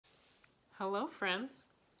Hello friends.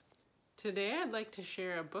 Today I'd like to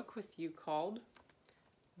share a book with you called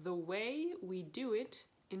The Way We Do It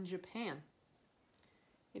in Japan.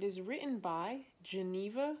 It is written by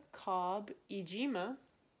Geneva, Cobb, Iijima,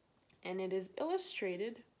 and it is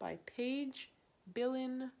illustrated by Paige,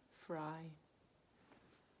 Billin-Frye.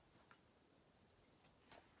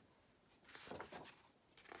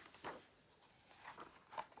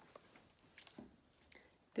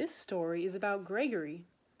 This story is about Gregory,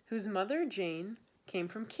 whose mother, Jane, came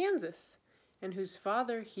from Kansas, and whose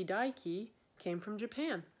father, Hideaki, came from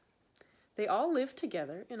Japan. They all lived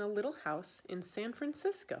together in a little house in San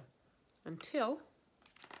Francisco until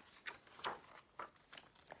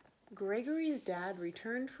Gregory's dad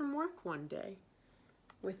returned from work one day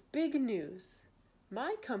with big news.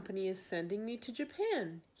 "My company is sending me to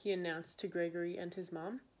Japan," he announced to Gregory and his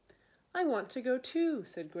mom. "I want to go too,"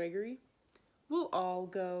 said Gregory. "We'll all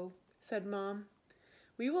go," said Mom.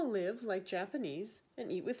 "We will live like Japanese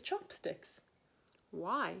and eat with chopsticks."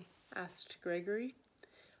 "Why?" asked Gregory.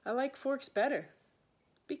 "I like forks better."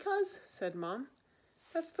 "Because," said Mom,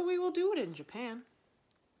 "that's the way we'll do it in Japan."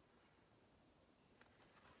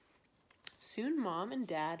 Soon Mom and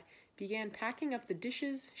Dad began packing up the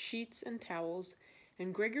dishes, sheets, and towels,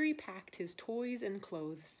 and Gregory packed his toys and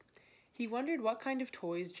clothes. He wondered what kind of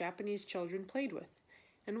toys Japanese children played with,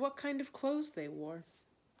 and what kind of clothes they wore.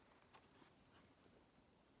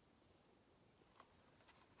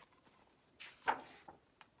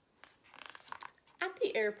 At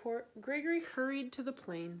the airport, Gregory hurried to the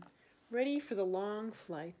plane, ready for the long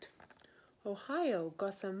flight. "Ohio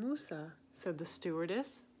gozaimasu," said the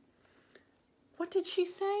stewardess. "What did she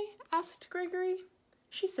say?" asked Gregory.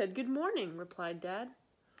 "She said good morning," replied Dad.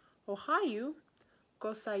 "Ohio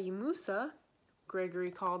gozaimasu,"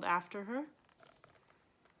 Gregory called after her.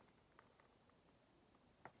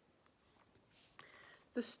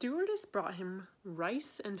 The stewardess brought him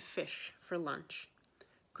rice and fish for lunch.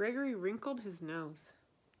 Gregory wrinkled his nose.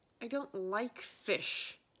 "I don't like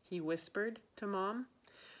fish," he whispered to Mom,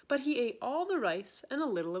 but he ate all the rice and a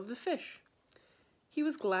little of the fish. He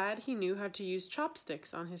was glad he knew how to use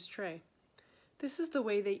chopsticks on his tray. "This is the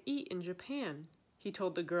way they eat in Japan," he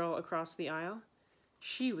told the girl across the aisle.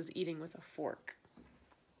 She was eating with a fork.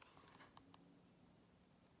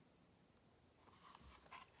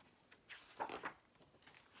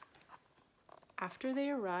 After they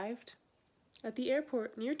arrived at the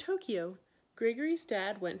airport near Tokyo, Gregory's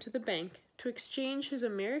dad went to the bank to exchange his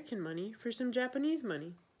American money for some Japanese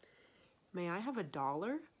money. "May I have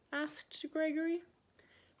 $1?" asked Gregory.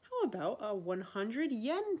 "How about a 100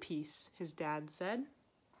 yen piece?" his dad said.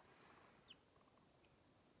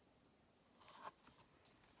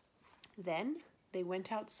 Then they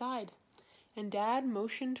went outside, and Dad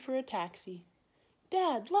motioned for a taxi.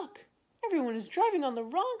 "Dad, look! Everyone is driving on the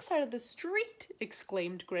wrong side of the street!"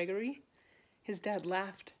 exclaimed Gregory. His dad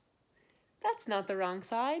laughed. "That's not the wrong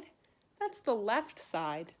side. That's the left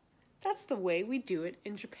side. That's the way we do it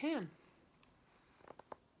in Japan."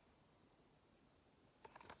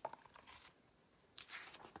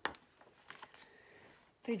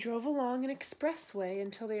 They drove along an expressway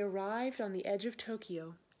until they arrived on the edge of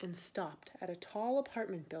Tokyo and stopped at a tall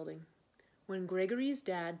apartment building. When Gregory's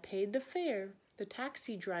dad paid the fare, the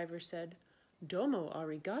taxi driver said, "Domo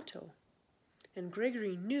arigato," and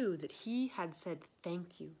Gregory knew that he had said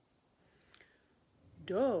thank you.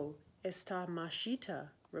 "Do esta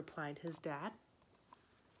mashita," replied his dad.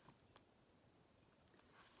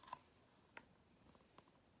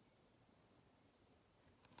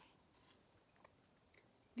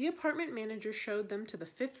 The apartment manager showed them to the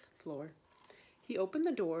 5th floor. He opened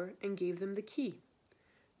the door and gave them the key.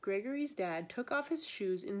 Gregory's dad took off his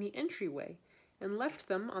shoes in the entryway and left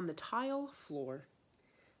them on the tile floor.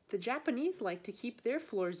 "The Japanese like to keep their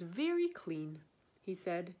floors very clean," he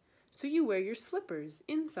said, "so you wear your slippers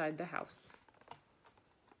inside the house."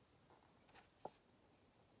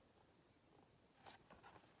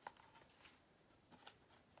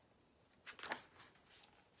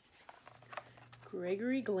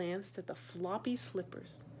 Gregory glanced at the floppy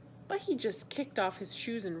slippers, but he just kicked off his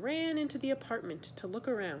shoes and ran into the apartment to look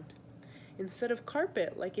around. Instead of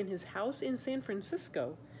carpet like in his house in San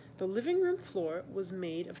Francisco, the living room floor was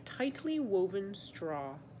made of tightly woven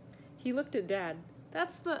straw. He looked at Dad.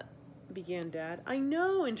 Began Dad. "I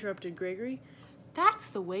know," interrupted Gregory. "That's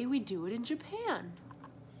the way we do it in Japan."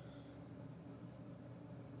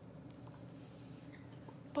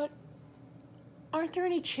 "But aren't there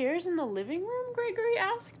any chairs in the living room?" Gregory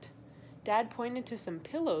asked. Dad pointed to some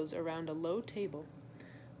pillows around a low table.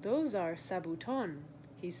 "Those are sabuton,"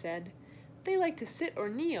 he said. "They like to sit or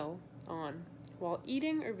kneel on while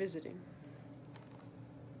eating or visiting."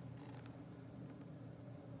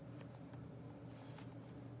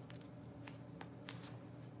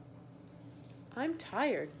 I'm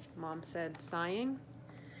tired, Mom said, sighing.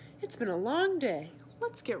 It's been a long day.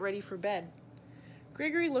 Let's get ready for bed.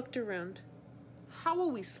 Gregory looked around. How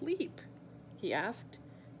will we sleep? He asked.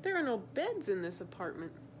 There are no beds in this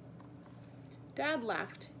apartment. Dad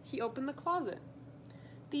laughed. He opened the closet.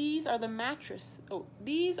 These are the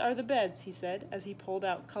beds, he said, as he pulled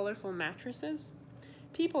out colorful mattresses.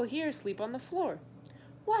 People here sleep on the floor.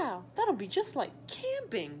 Wow, that'll be just like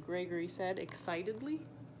camping, Gregory said excitedly.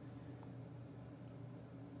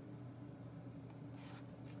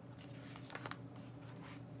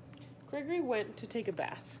 Gregory went to take a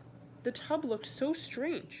bath. The tub looked so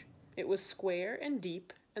strange. It was square and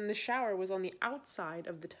deep, and the shower was on the outside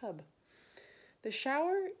of the tub. The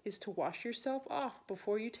shower is to wash yourself off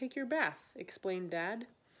before you take your bath, explained Dad.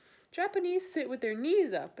 Japanese sit with their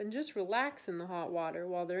knees up and just relax in the hot water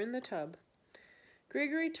while they're in the tub.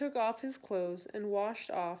 Gregory took off his clothes and washed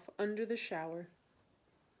off under the shower.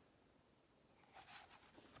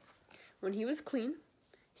 When he was clean,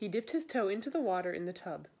 he dipped his toe into the water in the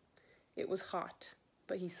tub. It was hot,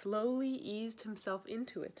 but he slowly eased himself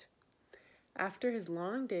into it. After his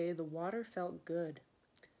long day, the water felt good.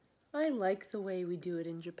 I like the way we do it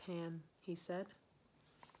in Japan, he said.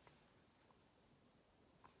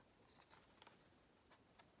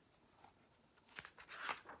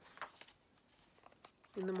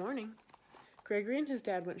 In the morning, Gregory and his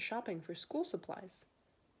dad went shopping for school supplies.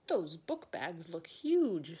 Those book bags look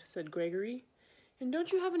huge, said Gregory. And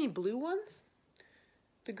don't you have any blue ones?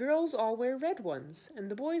 The girls all wear red ones, and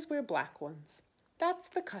the boys wear black ones. That's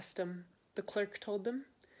the custom, the clerk told them.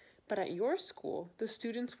 But at your school, the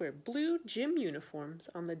students wear blue gym uniforms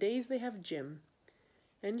on the days they have gym.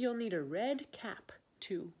 And you'll need a red cap,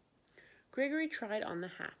 too. Gregory tried on the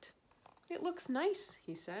hat. It looks nice,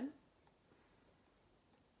 he said.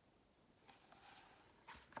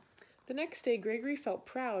 The next day, Gregory felt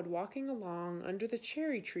proud walking along under the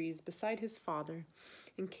cherry trees beside his father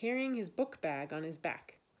and carrying his book bag on his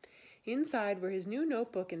back. Inside were his new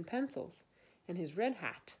notebook and pencils and his red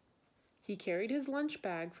hat. He carried his lunch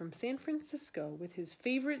bag from San Francisco with his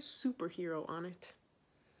favorite superhero on it.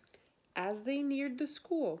 As they neared the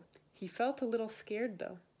school, he felt a little scared,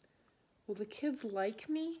 though. Will the kids like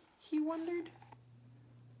me? He wondered.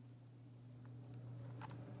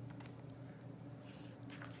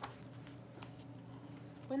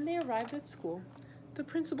 When they arrived at school, the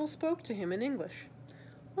principal spoke to him in English.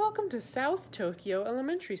 Welcome to South Tokyo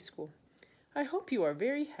Elementary School. I hope you are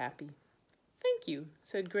very happy. Thank you,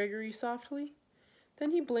 said Gregory softly.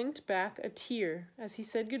 Then he blinked back a tear as he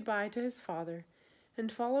said goodbye to his father and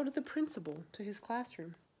followed the principal to his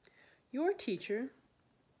classroom. Your teacher,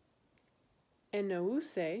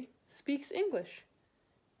 Enouse, speaks English.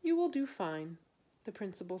 You will do fine, the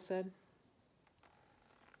principal said.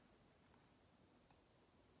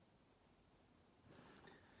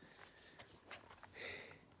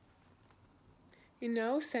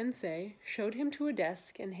 Ino-sensei showed him to a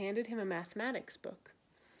desk and handed him a mathematics book.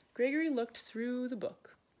 Gregory looked through the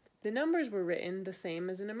book. The numbers were written the same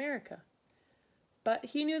as in America, but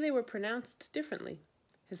he knew they were pronounced differently.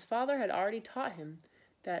 His father had already taught him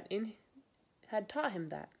that.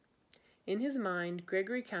 In his mind,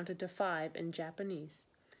 Gregory counted to 5 in Japanese.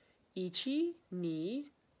 Ichi,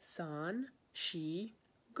 ni, san, shi,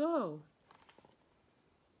 go.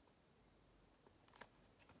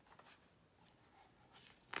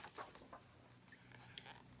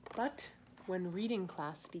 But when reading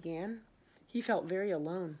class began, he felt very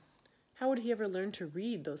alone. How would he ever learn to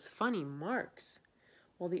read those funny marks?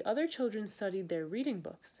 While the other children studied their reading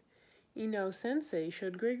books, Ino-sensei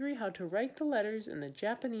showed Gregory how to write the letters in the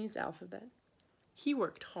Japanese alphabet. He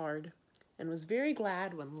worked hard and was very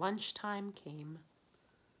glad when lunchtime came.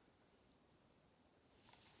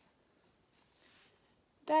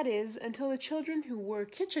 That is, until the children who were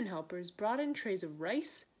kitchen helpers brought in trays of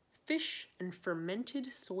rice, fish, and fermented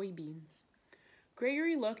soybeans.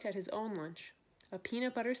 Gregory looked at his own lunch, a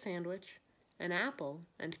peanut butter sandwich, an apple,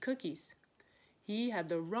 and cookies. He had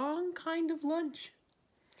the wrong kind of lunch.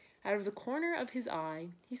 Out of the corner of his eye,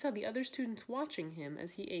 he saw the other students watching him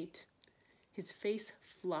as he ate. His face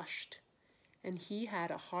flushed, and he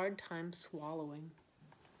had a hard time swallowing.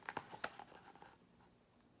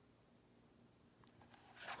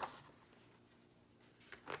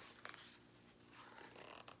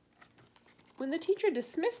 When the teacher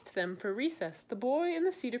dismissed them for recess, the boy in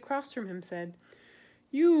the seat across from him said,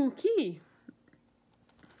 "Yuki,"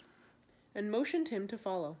 and motioned him to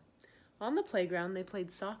follow. On the playground, they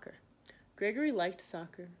played soccer. Gregory liked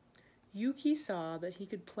soccer. Yuki saw that he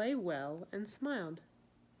could play well and smiled.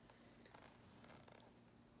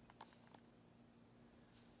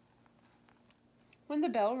 When the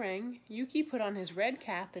bell rang, Yuki put on his red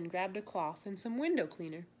cap and grabbed a cloth and some window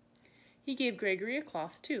cleaner. He gave Gregory a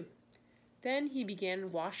cloth, too. Then he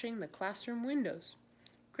began washing the classroom windows.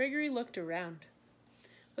 Gregory looked around.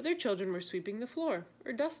 Other children were sweeping the floor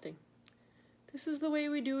or dusting. This is the way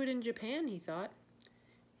we do it in Japan, he thought.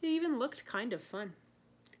 It even looked kind of fun.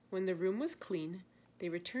 When the room was clean, they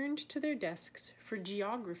returned to their desks for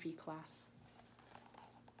geography class.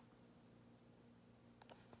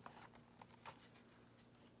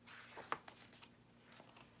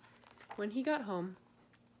 When he got home,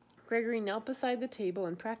 Gregory knelt beside the table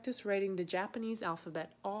and practiced writing the Japanese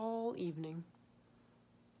alphabet all evening.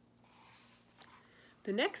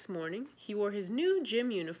 The next morning, he wore his new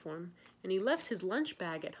gym uniform and he left his lunch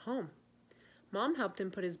bag at home. Mom helped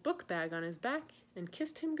him put his book bag on his back and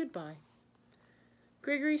kissed him goodbye.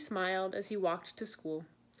 Gregory smiled as he walked to school.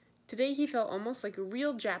 Today he felt almost like a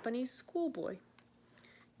real Japanese schoolboy.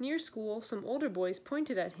 Near school, some older boys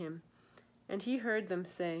pointed at him, and he heard them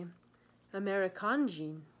say,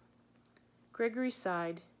 "Amerikanjin." Gregory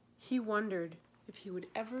sighed. He wondered if he would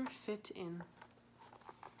ever fit in.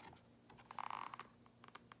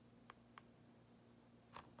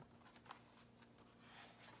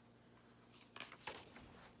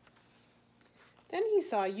 Then he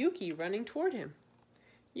saw Yuki running toward him.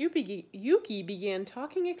 Yuki began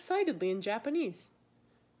talking excitedly in Japanese.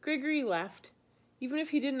 Gregory laughed. Even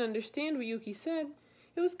if he didn't understand what Yuki said,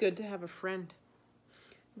 it was good to have a friend.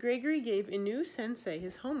 Gregory gave Inu sensei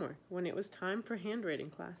his homework when it was time for handwriting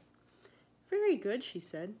class. "Very good," she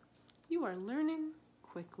said. "You are learning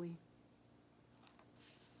quickly."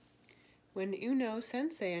 When Uno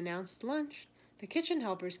sensei announced lunch, the kitchen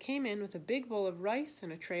helpers came in with a big bowl of rice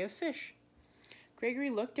and a tray of fish. Gregory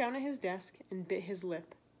looked down at his desk and bit his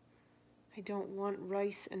lip. "I don't want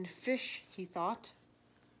rice and fish," he thought.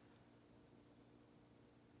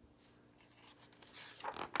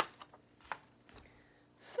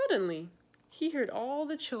 Suddenly, he heard all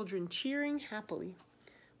the children cheering happily.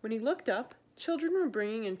 When he looked up, children were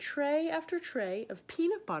bringing in tray after tray of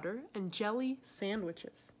peanut butter and jelly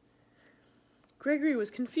sandwiches. Gregory was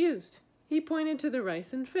confused. He pointed to the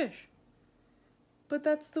rice and fish. "But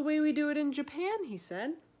that's the way we do it in Japan," he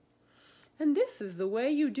said. "And this is the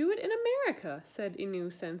way you do it in America," said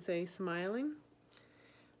Inu sensei, smiling.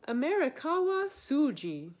 "Amerikawa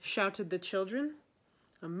suji," shouted the children.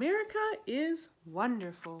 America is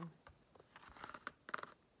wonderful.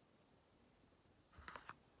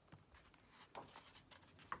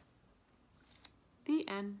 The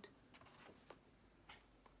end.